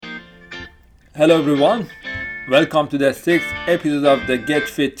Hello everyone, welcome to the sixth episode of the Get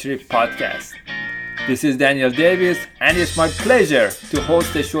Fit Trip podcast. This is Daniel Davis and it's my pleasure to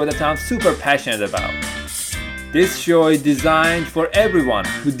host a show that I'm super passionate about. This show is designed for everyone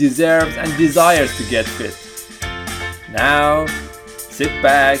who deserves and desires to get fit. Now, sit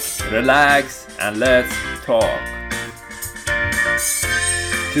back, relax, and let's talk.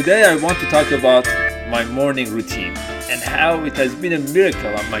 Today I want to talk about my morning routine and how it has been a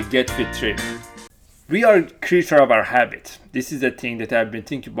miracle on my Get Fit trip. We are creature of our habit. This is a thing that I've been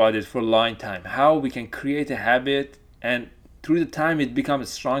thinking about it for a long time. How we can create a habit and through the time it becomes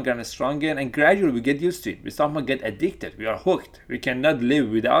stronger and stronger and gradually we get used to it. We somehow get addicted. We are hooked. We cannot live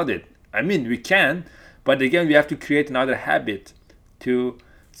without it. I mean, we can, but again, we have to create another habit to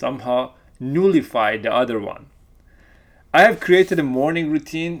somehow nullify the other one. I have created a morning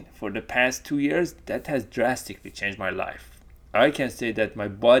routine for the past 2 years that has drastically changed my life. I can say that my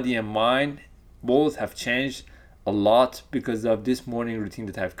body and mind both have changed a lot because of this morning routine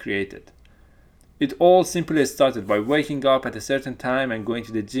that I've created. It all simply started by waking up at a certain time and going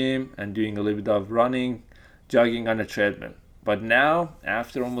to the gym and doing a little bit of running, jogging on a treadmill. But now,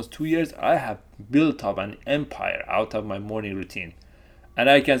 after almost 2 years, I have built up an empire out of my morning routine. And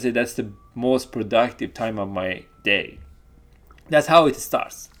I can say that's the most productive time of my day. That's how it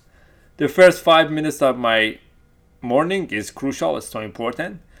starts. The first 5 minutes of my morning is crucial, it's so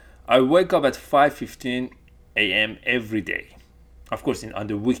important. I wake up at 5:15 a.m. every day. Of course, on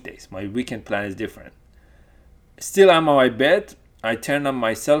the weekdays. My weekend plan is different. Still, I'm on my bed. I turn on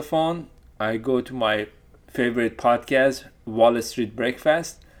my cell phone. I go to my favorite podcast, Wall Street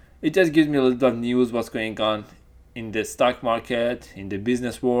Breakfast. It just gives me a little bit of news, what's going on in the stock market, in the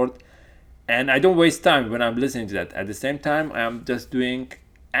business world. And I don't waste time when I'm listening to that. At the same time, I'm just doing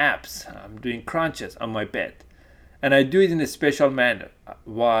abs. I'm doing crunches on my bed. And I do it in a special manner.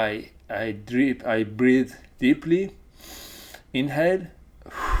 Why? I breathe deeply, inhale,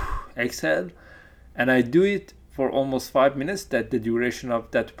 exhale, and I do it for almost 5 minutes. That the duration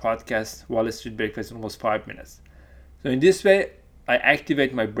of that podcast, Wall Street Breakfast, is almost 5 minutes. So in this way, I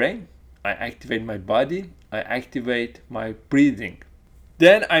activate my brain, I activate my body, I activate my breathing.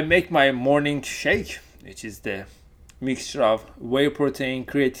 Then I make my morning shake, which is the mixture of whey protein,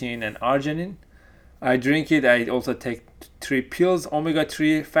 creatine, and arginine. I drink it. I also take 3 pills,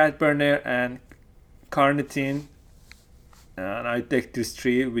 omega-3, fat burner, and carnitine. And I take these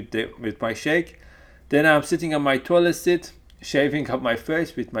 3 with my shake. Then I'm sitting on my toilet seat, shaving up my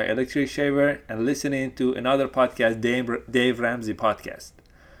face with my electric shaver and listening to another podcast, Dave Ramsey podcast.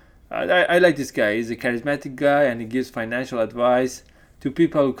 I like this guy. He's a charismatic guy and he gives financial advice to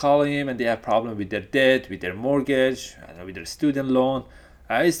people who call him and they have problems with their debt, with their mortgage, with their student loan.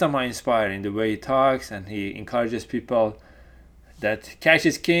 He's somehow inspiring the way he talks and he encourages people that cash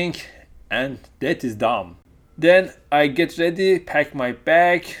is king and debt is dumb. Then I get ready, pack my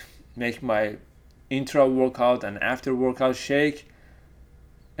bag, make my intra workout and after workout shake,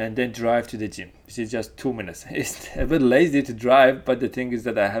 and then drive to the gym. This is just 2 minutes. It's a bit lazy to drive, but the thing is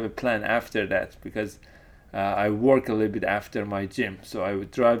that I have a plan after that because I work a little bit after my gym. So I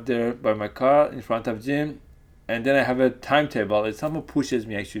would drive there by my car in front of gym. And then I have a timetable. It somehow pushes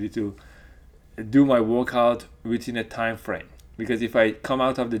me actually to do my workout within a time frame. Because if I come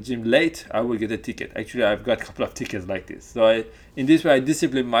out of the gym late, I will get a ticket. Actually, I've got a couple of tickets like this. So in this way, I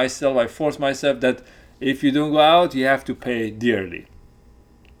discipline myself. I force myself that if you don't go out, you have to pay dearly.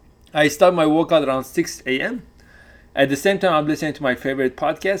 I start my workout around 6 a.m. At the same time, I'm listening to my favorite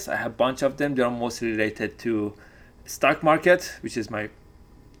podcasts. I have a bunch of them. They are mostly related to stock market, which is one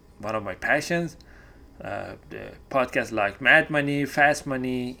of my passions. The podcasts like Mad Money, Fast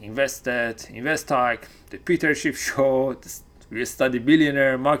Money, Invested, InvestTalk, the Peter Schiff Show, the Study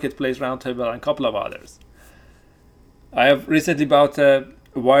Billionaire, Marketplace Roundtable, and a couple of others. I have recently bought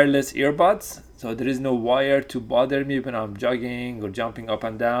wireless earbuds, so there is no wire to bother me when I'm jogging or jumping up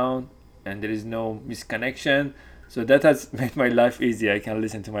and down, and there is no misconnection. So that has made my life easy. I can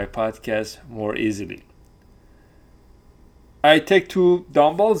listen to my podcast more easily. I take 2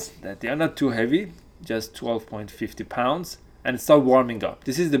 dumbbells that they are not too heavy, just 12.50 pounds, and start warming up.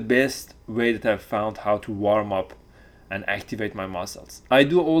 This is the best way that I've found how to warm up and activate my muscles. I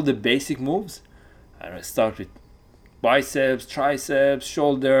do all the basic moves. I start with biceps, triceps,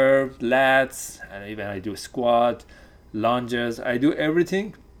 shoulder, lats, and even I do squat, lunges. I do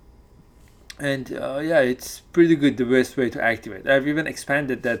everything. And it's pretty good, the best way to activate. I've even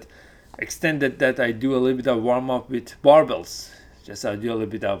extended that I do a little bit of warm up with barbells. Just I do a little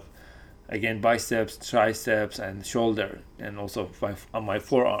bit of again biceps, triceps, and shoulder, and also on my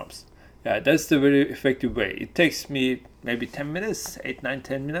forearms. That's the very effective way. It takes me maybe 10 minutes, 8, 9,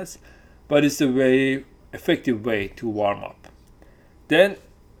 10 minutes, but it's a very effective way to warm up. Then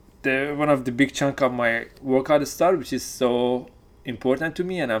one of the big chunk of my workout start, which is so important to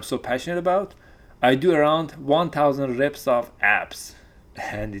me and I'm so passionate about, I do around 1000 reps of abs,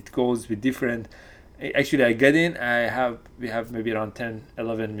 and it goes with different. Actually, I get in. We have maybe around 10,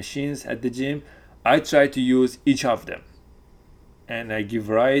 11 machines at the gym. I try to use each of them, and I give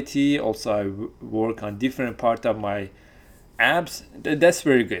variety. Also, I work on different part of my abs. That's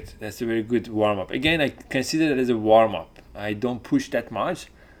very good. That's a very good warm up. Again, I consider it as a warm up. I don't push that much.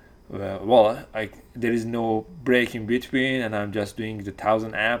 There is no break in between, and I'm just doing the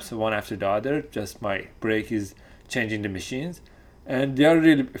 1000 abs one after the other. Just my break is changing the machines, and they are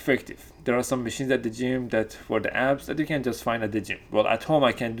really effective. There are some machines at the gym that for the abs that you can just find at the gym. Well, at home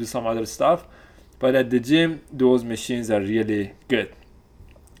I can do some other stuff, but at the gym those machines are really good.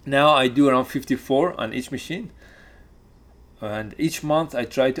 Now I do around 54 on each machine, and each month I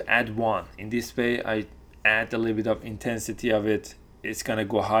try to add one. In this way I add a little bit of intensity of it. It's gonna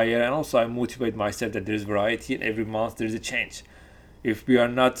go higher, and also I motivate myself that there's variety, and every month there's a change. If we are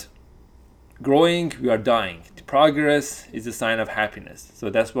not growing, we are dying. The progress is a sign of happiness, so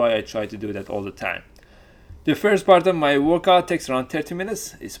that's why I try to do that all the time. The first part of my workout takes around 30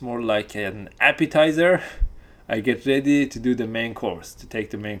 minutes. It's more like an appetizer. I get ready to do the main course, to take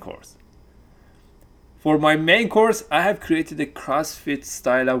the main course. For my main course, I have created a CrossFit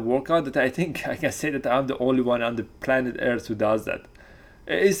style of workout that I think I can say that I'm the only one on the planet Earth who does that.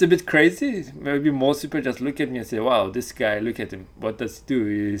 It's a bit crazy. Maybe most people just look at me and say, wow, this guy, look at him. What does he do?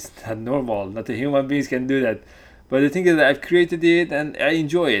 He's not normal. Not a human being can do that. But the thing is that I've created it and I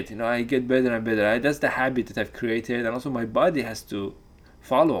enjoy it. I get better and better. That's the habit that I've created. And also my body has to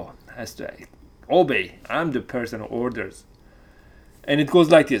follow, has to obey. I'm the person who orders. And it goes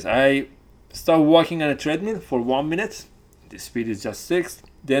like this. I start walking on a treadmill for 1 minute. The speed is just 6.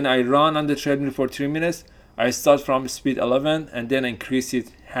 Then I run on the treadmill for 3 minutes. I start from speed 11 and then increase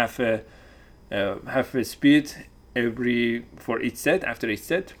it half a speed for each set, after each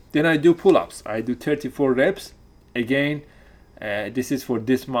set. Then I do pull-ups. I do 34 reps. Again, this is for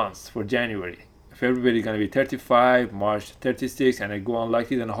this month, for January. February gonna be 35, March 36, and I go on like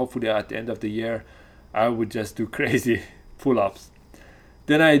this, and hopefully at the end of the year I would just do crazy pull-ups.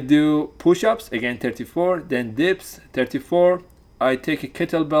 Then I do push-ups, again 34, then dips, 34. I take a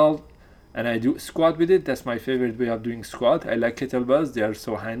kettlebell and I do squat with it. That's my favorite way of doing squat. I like kettlebells, they are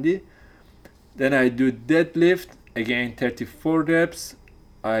so handy. Then I do deadlift, again 34 reps.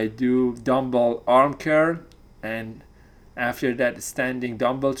 I do dumbbell arm curl, and after that standing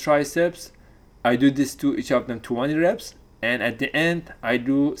dumbbell triceps. I do this to each of them 20 reps, and at the end I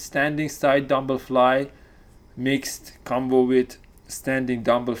do standing side dumbbell fly mixed combo with standing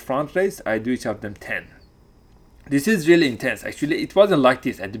dumbbell front raise. I do each of them 10. This is really intense. Actually, it wasn't like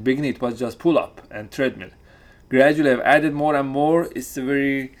this at the beginning. It was just pull up and treadmill. Gradually I've added more and more. It's a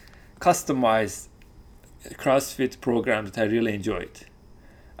very customized CrossFit program that I really enjoyed.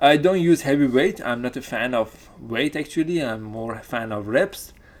 I don't use heavy weight. I'm not a fan of weight actually. I'm more a fan of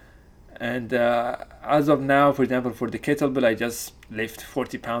reps. And as of now, for example, for the kettlebell, I just lift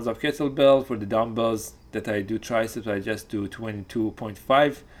 40 pounds of kettlebell. For the dumbbells that I do triceps, I just do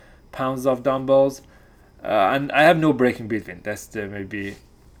 22.5 pounds of dumbbells. And I have no break in between. That's the maybe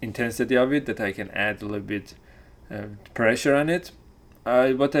intensity of it, that I can add a little bit pressure on it.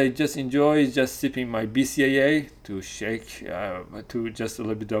 What I just enjoy is just sipping my BCAA to shake, to just a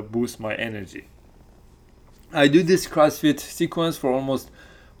little bit of boost my energy. I do this CrossFit sequence for almost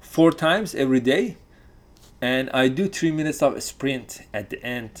 4 times every day, and I do 3 minutes of a sprint at the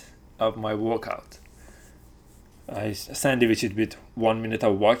end of my workout. I sandwich it with 1 minute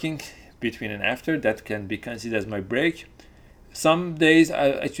of walking between and after. That can be considered as my break. Some days,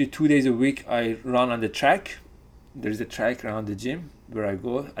 actually 2 days a week, I run on the track. There's a track around the gym where I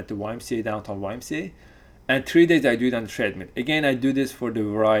go at the YMCA, downtown YMCA, and 3 days I do it on the treadmill. Again, I do this for the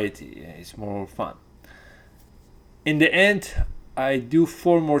variety. It's more fun. In the end, I do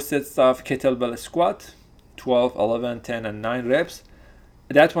 4 more sets of kettlebell squat, 12, 11, 10, and 9 reps.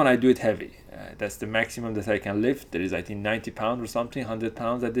 That one I do it heavy. That's the maximum that I can lift. There is, I think, 90 pounds or something, 100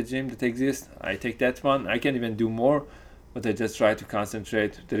 pounds at the gym that exists. I take that one. I can even do more, but I just try to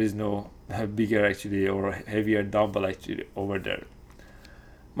concentrate. There is no bigger actually or heavier dumbbell actually over there.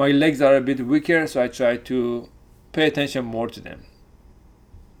 My legs are a bit weaker, so I try to pay attention more to them.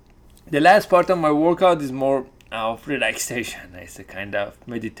 The last part of my workout is more of relaxation. It's a kind of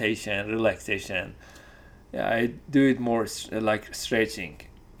meditation, relaxation. Yeah, I do it more like stretching.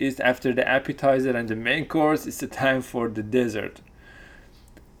 It's after the appetizer and the main course, it's the time for the dessert.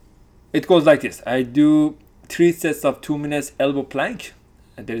 It goes like this. I do 3 sets of 2 minutes elbow plank.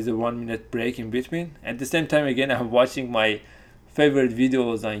 and there is a 1 minute break in between. At the same time, again, I'm watching my favorite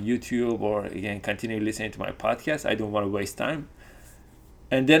videos on YouTube, or again, continue listening to my podcast. I don't want to waste time.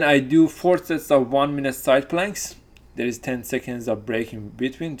 And then I do 4 sets of 1 minute side planks. There is 10 seconds of break in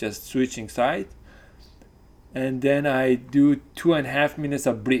between, just switching side. And then I do 2.5 minutes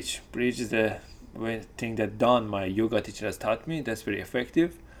of bridge. Bridge is the thing that Don, my yoga teacher, has taught me. That's very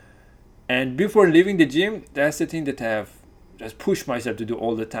effective. And before leaving the gym, that's the thing that I have just pushed myself to do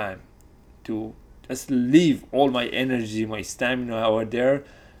all the time. To just leave all my energy, my stamina over there,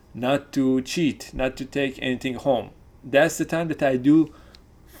 not to cheat, not to take anything home. That's the time that I do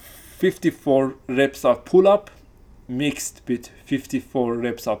 54 reps of pull-up mixed with 54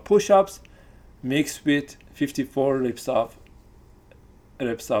 reps of push-ups mixed with 54 reps of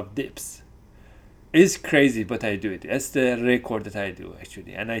dips. It's crazy, but I do it. That's the record that I do,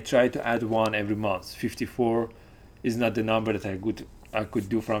 actually. And I try to add one every month. 54 is not the number that I could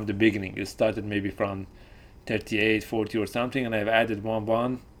do from the beginning. It started maybe from 38, 40 or something, and I've added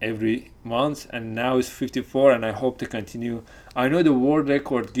one every month, and now it's 54, and I hope to continue. I know the world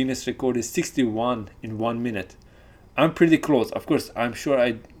record, Guinness record, is 61 in 1 minute. I'm pretty close. Of course, I'm sure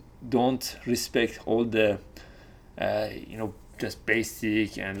I don't respect all the just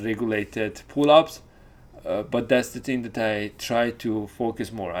basic and regulated pull-ups, but that's the thing that I try to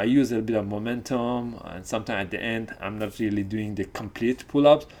focus more. I use a bit of momentum, and sometimes at the end I'm not really doing the complete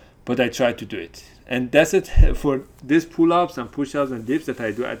pull-ups, but I try to do it. And that's it for these pull-ups and push-ups and dips that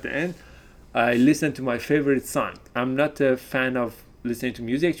I do at the end. I listen to my favorite song. I'm not a fan of listening to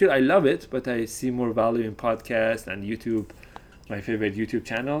music. Actually, I love it, but I see more value in podcasts and YouTube, my favorite YouTube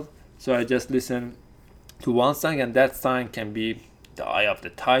channel. So I just listen to one song, and that song can be The Eye of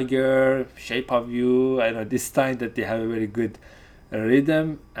the Tiger, Shape of You. I know this time that they have a very good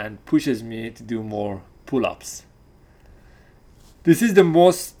rhythm and pushes me to do more pull-ups. This is the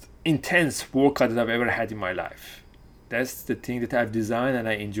most intense workout that I've ever had in my life. That's the thing that I've designed, and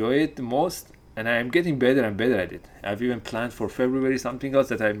I enjoy it the most, and I am getting better and better at it. I've even planned for February something else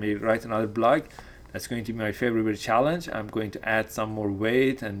that I may write another blog. That's going to be my February challenge. I'm going to add some more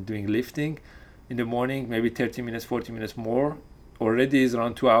weight and doing lifting in the morning, maybe 30 minutes, 40 minutes more. Already is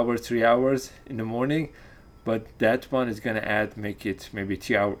around 2 hours, 3 hours in the morning, but that one is going to make it maybe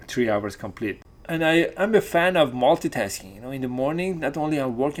 3 hours complete. And I'm a fan of multitasking. In the morning, not only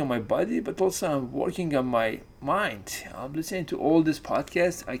I'm working on my body, but also I'm working on my mind. I'm listening to all these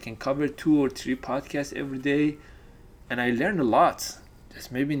podcasts. I can cover 2 or 3 podcasts every day, and I learn a lot.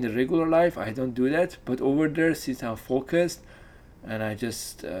 Just maybe in the regular life, I don't do that, but over there, since I'm focused, and I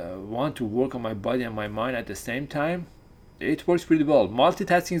just want to work on my body and my mind at the same time, it works pretty well.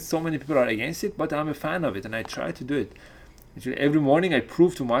 Multitasking, so many people are against it, but I'm a fan of it, and I try to do it. Actually, every morning I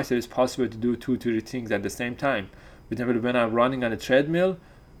prove to myself it's possible to do 2-3 things at the same time. When I'm running on a treadmill,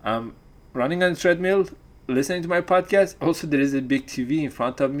 listening to my podcast. Also, there is a big TV in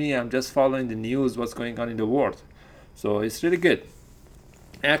front of me. I'm just following the news, what's going on in the world. So it's really good.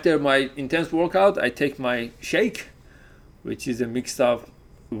 After my intense workout, I take my shake, which is a mix of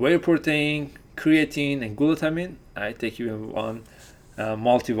whey protein, creatine, and glutamine. I take even one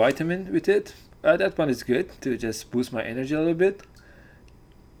multivitamin with it. That one is good to just boost my energy a little bit.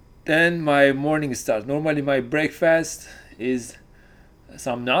 Then my morning starts. Normally my breakfast is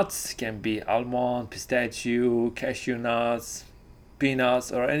some nuts. Can be almond, pistachio, cashew nuts,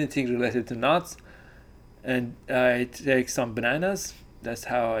 peanuts, or anything related to nuts. And I take some bananas. That's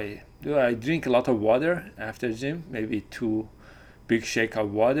how I do. I drink a lot of water after gym, maybe 2 big shake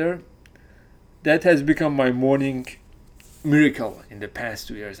of water. That has become my morning miracle in the past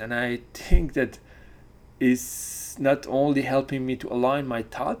 2 years, and I think that is not only helping me to align my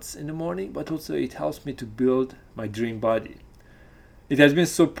thoughts in the morning, but also it helps me to build my dream body. It has been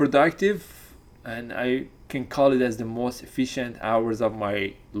so productive, and I can call it as the most efficient hours of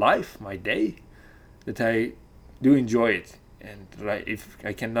my life, my day, that I do enjoy it. And if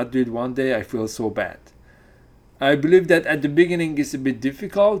I cannot do it one day, I feel so bad. I believe that at the beginning it's a bit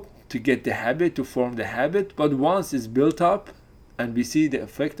difficult to get the habit, to form the habit, but once it's built up and we see the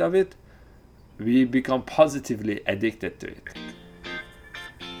effect of it, we become positively addicted to it.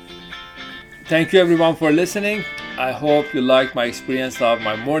 Thank you everyone for listening. I hope you liked my experience of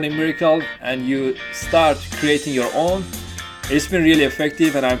my morning miracle and you start creating your own. It's been really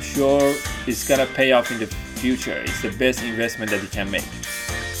effective, and I'm sure it's gonna pay off in the future. It's the best investment that you can make.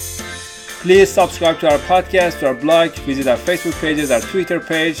 Please subscribe to our podcast, to our blog, visit our Facebook pages, our Twitter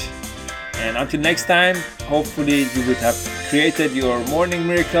page. And until next time, hopefully you would have created your morning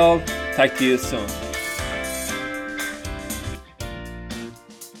miracle. Talk to you soon.